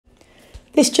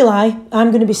This July,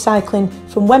 I'm going to be cycling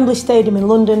from Wembley Stadium in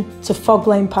London to Fog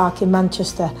Lane Park in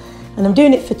Manchester, and I'm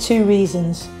doing it for two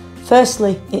reasons.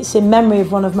 Firstly, it's in memory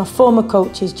of one of my former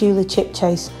coaches, Julie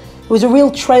Chipchase, who was a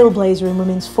real trailblazer in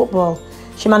women's football.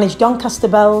 She managed Doncaster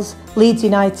Belles, Leeds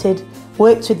United,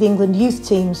 worked with the England youth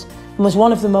teams, and was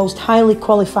one of the most highly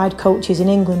qualified coaches in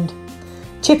England.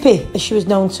 Chippy, as she was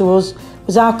known to us,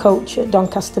 was our coach at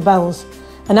Doncaster Belles,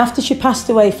 and after she passed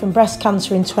away from breast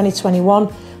cancer in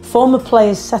 2021, former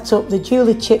players set up the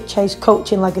Julie Chipchase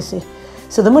coaching legacy,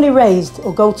 so the money raised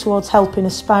will go towards helping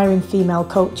aspiring female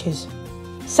coaches.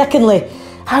 Secondly,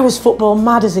 I was football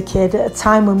mad as a kid at a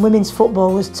time when women's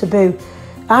football was taboo.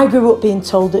 I grew up being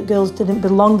told that girls didn't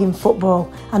belong in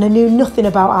football, and I knew nothing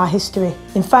about our history.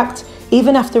 In fact,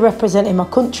 even after representing my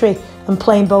country and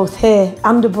playing both here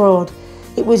and abroad,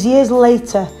 it was years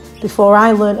later before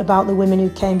I learnt about the women who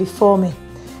came before me.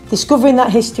 Discovering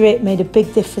that history made a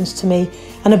big difference to me,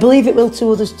 and I believe it will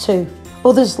to others too.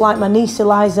 Others like my niece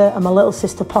Eliza and my little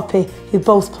sister Poppy, who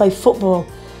both play football.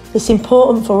 It's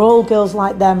important for all girls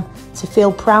like them to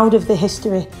feel proud of the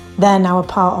history they're now a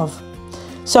part of.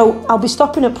 So I'll be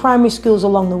stopping at primary schools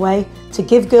along the way to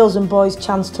give girls and boys a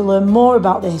chance to learn more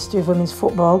about the history of women's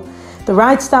football. The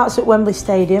ride starts at Wembley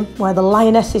Stadium, where the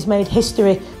Lionesses made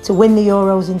history to win the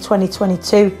Euros in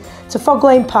 2022, to Fog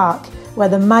Lane Park, where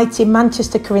the mighty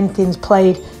Manchester Corinthians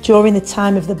played during the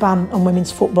time of the ban on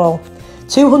women's football.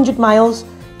 200 miles,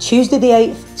 Tuesday the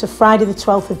 8th to Friday the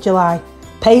 12th of July,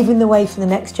 paving the way for the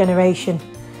next generation,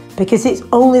 because it's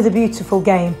only the beautiful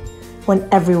game when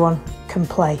everyone can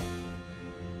play.